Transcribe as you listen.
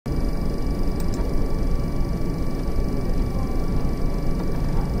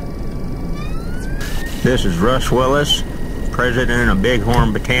This is Rus Willis, president of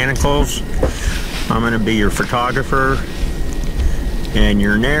Bighorn Botanicals. I'm going to be your photographer and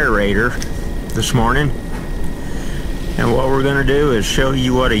your narrator this morning. And what we're going to do is show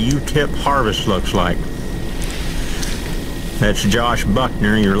you what a U-tip harvest looks like. That's Josh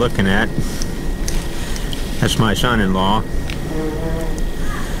Buckner you're looking at. That's my son-in-law.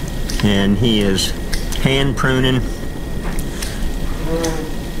 And he is hand pruning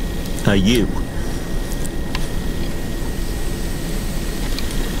a yew.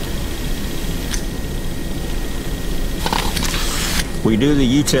 We do the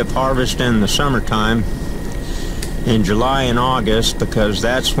U-tip harvest in the summertime in July and August because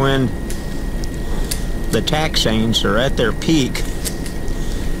that's when the taxanes are at their peak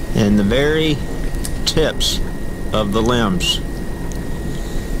in the very tips of the limbs.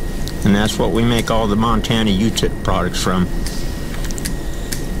 And that's what we make all the Montana U-tip products from.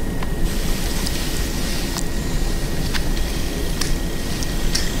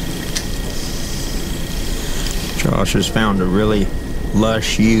 Josh has found a really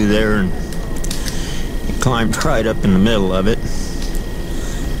lush yew there and he climbed right up in the middle of it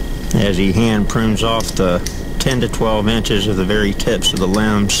as he hand prunes off the 10 to 12 inches of the very tips of the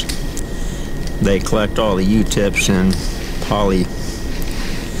limbs. They collect all the U-tips in poly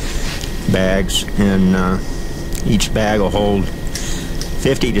bags, and each bag will hold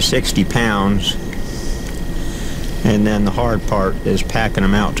 50 to 60 pounds, and then the hard part is packing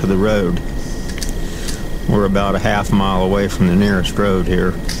them out to the road. We're about a half mile away from the nearest road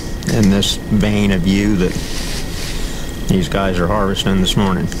here in this vein of yew that these guys are harvesting this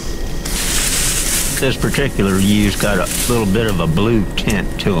morning. This particular yew's got a little bit of a blue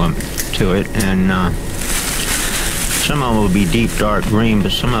tint to it, and some of them will be deep dark green,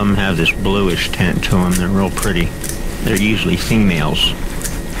 but some of them have this bluish tint to them. They're real pretty. They're usually females.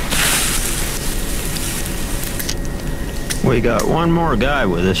 We got one more guy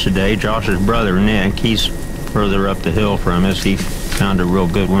with us today, Josh's brother Nick. He's further up the hill from us. He found a real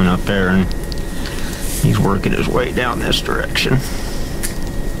good one up there, and he's working his way down this direction.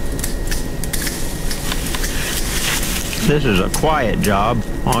 This is a quiet job.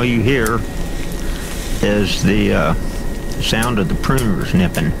 All you hear is the sound of the pruners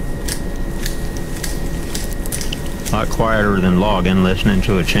nipping. A lot quieter than logging, listening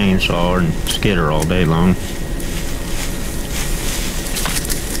to a chainsaw and skidder all day long.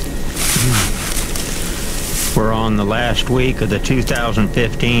 We're on the last week of the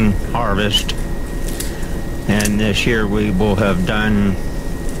 2015 harvest, and this year we will have done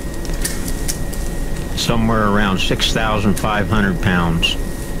somewhere around 6,500 pounds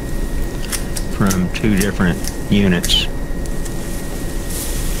from 2 different units.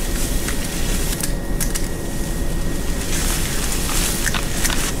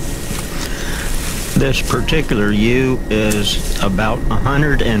 This particular yew is about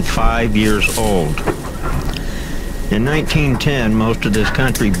 105 years old. In 1910, most of this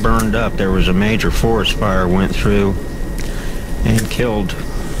country burned up. There was a major forest fire went through and killed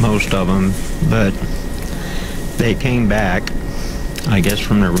most of them, but they came back, I guess,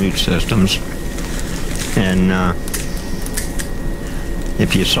 from their root systems. And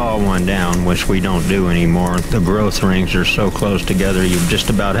if you saw one down, which we don't do anymore, the growth rings are so close together you just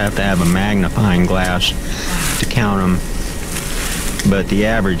about have to have a magnifying glass to count them. But the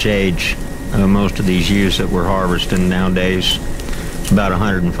average age of most of these yews that we're harvesting nowadays is about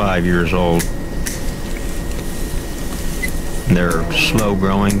 105 years old. They're slow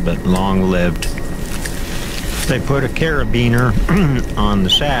growing but long lived. They put a carabiner on the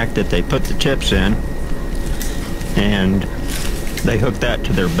sack that they put the tips in, and they hook that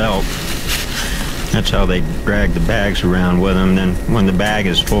to their belt. That's how they drag the bags around with them. Then when the bag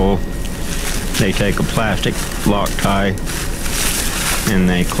is full, they take a plastic lock tie and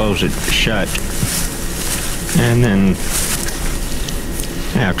they close it shut, and then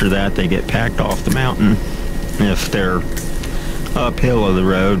after that they get packed off the mountain. If they're uphill of the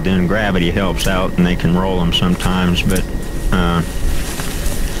road, then gravity helps out and they can roll them sometimes, but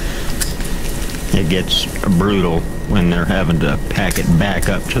it gets brutal when they're having to pack it back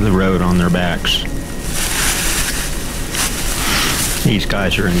up to the road on their backs. These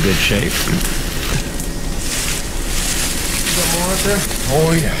guys are in good shape.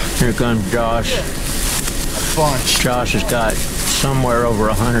 Oh yeah. Here comes Josh. A bunch. Josh has got somewhere over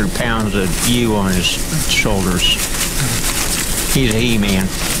 100 pounds of yew on his shoulders. He's a he-man.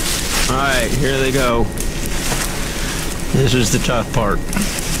 Alright, here they go. This is the tough part.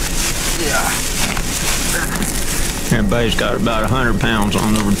 Yeah. Everybody's got about 100 pounds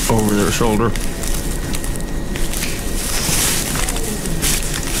on over their shoulder.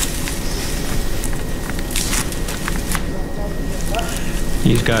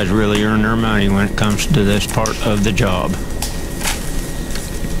 These guys really earn their money when it comes to this part of the job.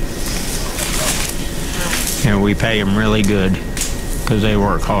 And we pay them really good because they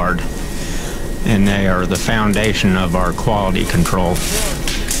work hard. And they are the foundation of our quality control.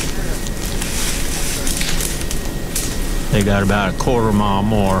 They got about a quarter mile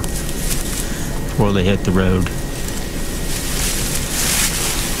more before they hit the road.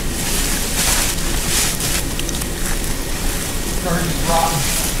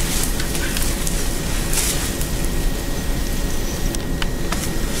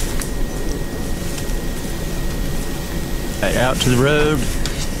 Right out to the road,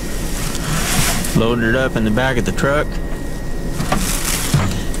 loading it up in the back of the truck,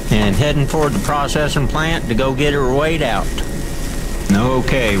 and heading toward the processing plant to go get her weighed out.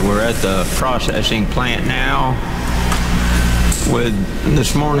 Okay, we're at the processing plant now with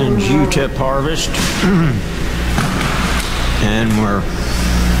this morning's U-tip harvest. And we're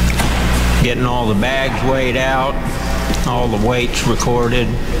getting all the bags weighed out, all the weights recorded,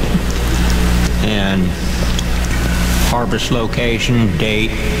 and harvest location,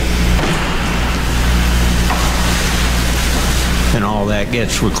 date, and all that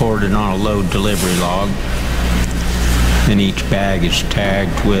gets recorded on a load delivery log. And each bag is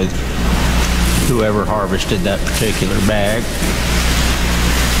tagged with whoever harvested that particular bag.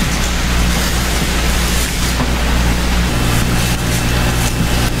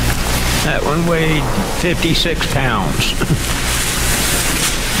 That one weighed 56 pounds.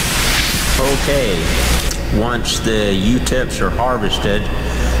 Okay, once the U-tips are harvested,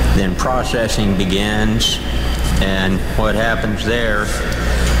 then processing begins, and what happens there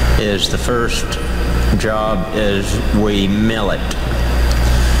is the first job is we mill it.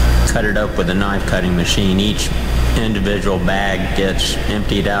 Cut it up with a knife cutting machine. Each individual bag gets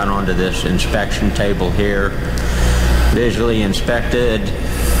emptied out onto this inspection table here, visually inspected.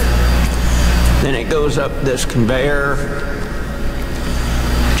 Then it goes up this conveyor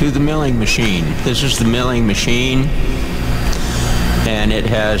to the milling machine. This is the milling machine, and it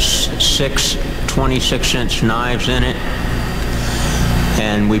has 6 26-inch knives in it,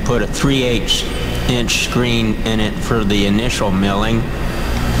 and we put a 3/8-inch screen in it for the initial milling,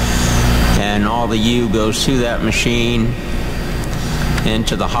 and all the U goes through that machine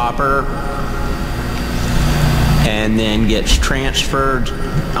into the hopper, and then gets transferred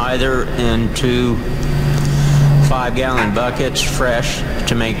either into 5-gallon buckets fresh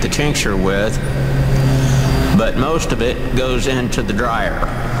to make the tincture with, but most of it goes into the dryer.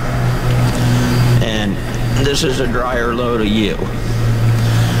 And this is a dryer load of U.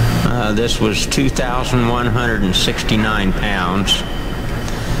 This was 2,169 pounds.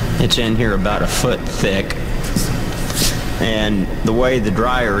 It's in here about a foot thick. And the way the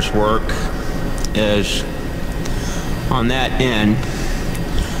dryers work is on that end,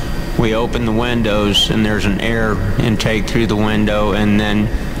 we open the windows and there's an air intake through the window, and then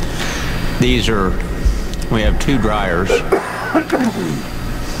we have 2 dryers.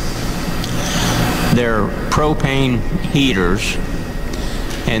 They're propane heaters,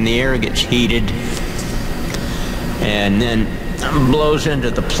 and the air gets heated and then blows into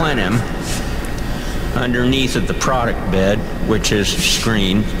the plenum underneath of the product bed, which is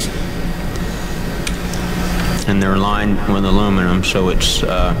screened, and they're lined with aluminum, so it's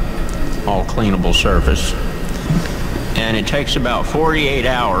all cleanable surface. And it takes about 48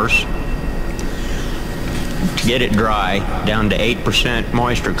 hours to get it dry, down to 8%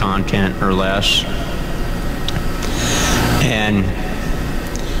 moisture content or less. And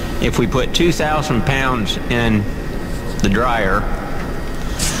if we put 2,000 pounds in the dryer,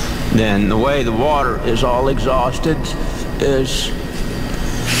 then the way the water is all exhausted is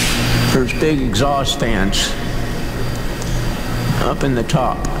there's big exhaust fans up in the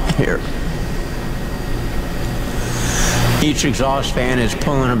top here. Each exhaust fan is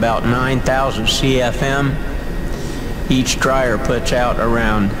pulling about 9,000 CFM. Each dryer puts out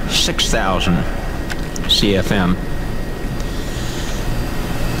around 6,000 CFM.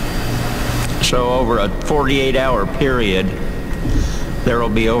 So over a 48-hour period, there will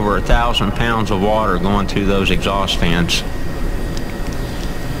be over 1,000 pounds of water going through those exhaust fans.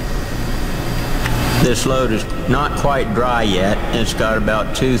 This load is not quite dry yet. It's got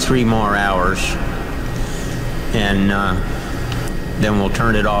about 2-3 more hours, and then we'll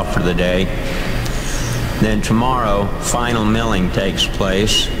turn it off for the day. Then tomorrow, final milling takes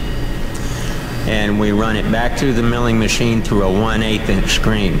place, and we run it back through the milling machine through a 1/8-inch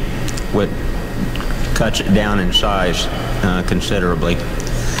screen, which cuts it down in size considerably,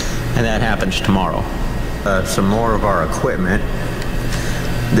 and that happens tomorrow. Some more of our equipment.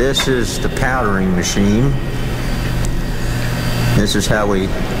 This is the powdering machine. This is how we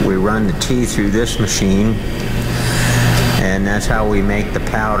run the tea through this machine, and that's how we make the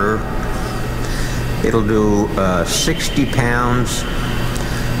powder. It'll do 60 pounds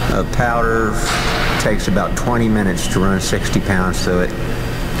of powder. Takes about 20 minutes to run 60 pounds through it.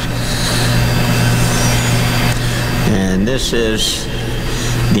 And this is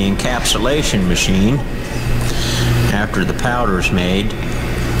the encapsulation machine. After the powder is made,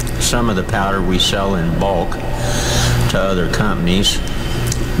 some of the powder we sell in bulk to other companies,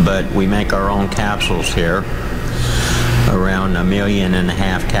 but we make our own capsules here, around 1.5 million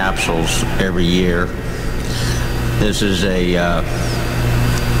capsules every year. This is a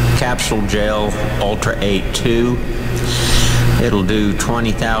capsule gel Ultra 8.2. It'll do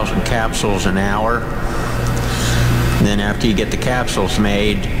 20,000 capsules an hour. And then after you get the capsules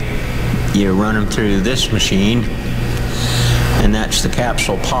made, you run them through this machine, and that's the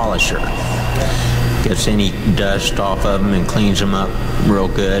capsule polisher. Gets any dust off of them and cleans them up real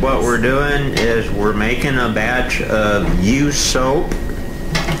good. What we're doing is we're making a batch of Yews soap,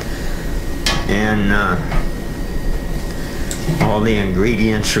 and all the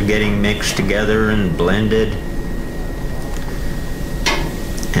ingredients are getting mixed together and blended.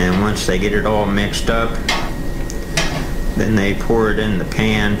 And once they get it all mixed up, then they pour it in the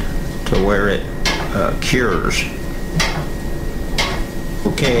pan to where it cures.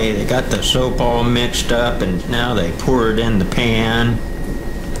 Okay, they got the soap all mixed up, and now they pour it in the pan.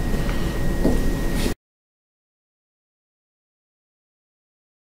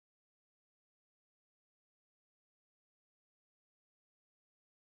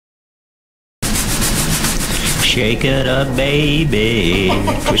 Shake it up, baby.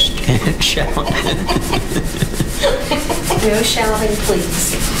 Twist and shout. No shouting,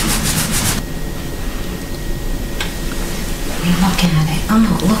 please. You're looking at it.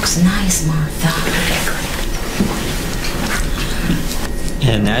 Oh, it looks nice, Martha.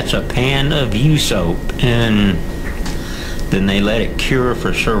 And that's a pan of Yews soap, and then they let it cure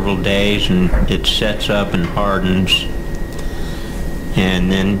for several days, and it sets up and hardens,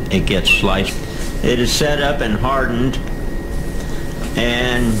 and then it gets sliced. It is set up and hardened,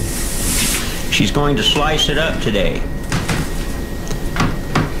 and she's going to slice it up today.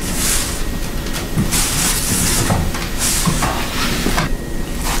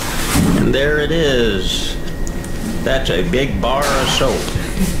 And there it is. That's a big bar of soap.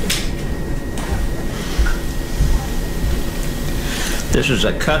 This is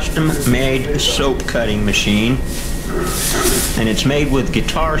a custom-made soap cutting machine, and it's made with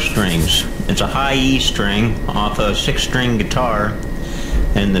guitar strings. It's a high E string off a 6-string guitar,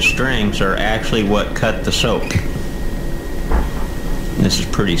 and the strings are actually what cut the soap. This is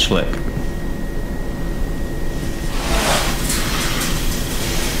pretty slick.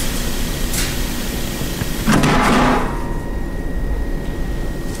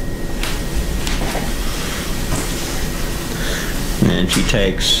 And she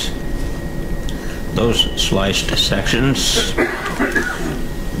takes those sliced sections,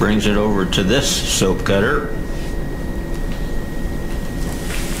 brings it over to this soap cutter,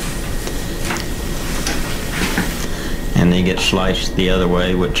 and they get sliced the other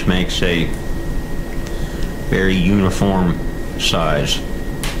way, which makes a very uniform size.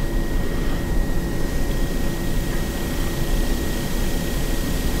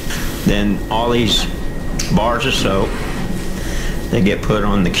 Then all these bars of soap, they get put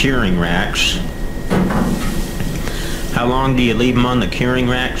on the curing racks. How long do you leave them on the curing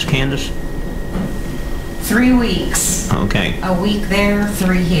racks, Candace? 3 weeks. Okay. A week there,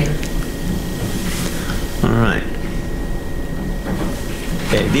 3 here. All right.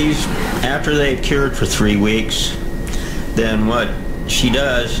 Okay, these, after they've cured for 3 weeks, then what she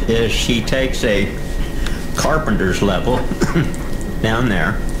does is she takes a carpenter's level down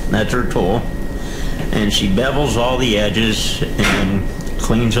there, that's her tool, and she bevels all the edges and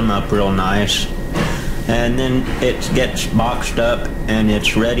cleans them up real nice, and then it gets boxed up and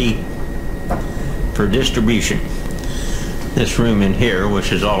it's ready for distribution. This room in here,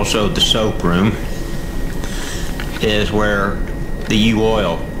 which is also the soap room, is where the yew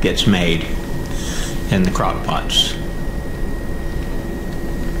oil gets made in the crock pots.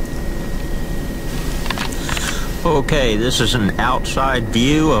 Okay, this is an outside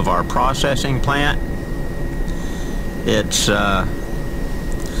view of our processing plant. It's a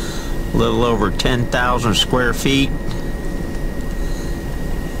little over 10,000 square feet.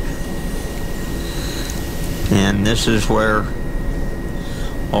 And this is where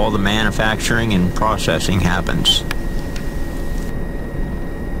all the manufacturing and processing happens.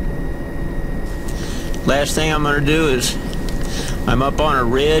 Last thing I'm going to do is, I'm up on a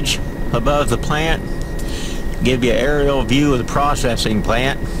ridge above the plant, give you an aerial view of the processing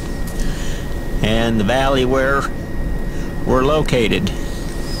plant and the valley where we're located.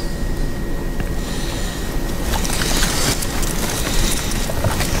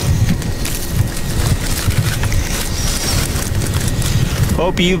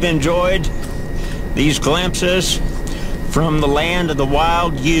 Hope you've enjoyed these glimpses from the land of the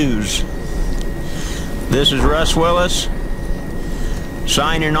wild yews. This is Rus Willis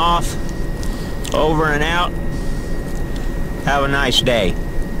signing off. Over and out. Have a nice day.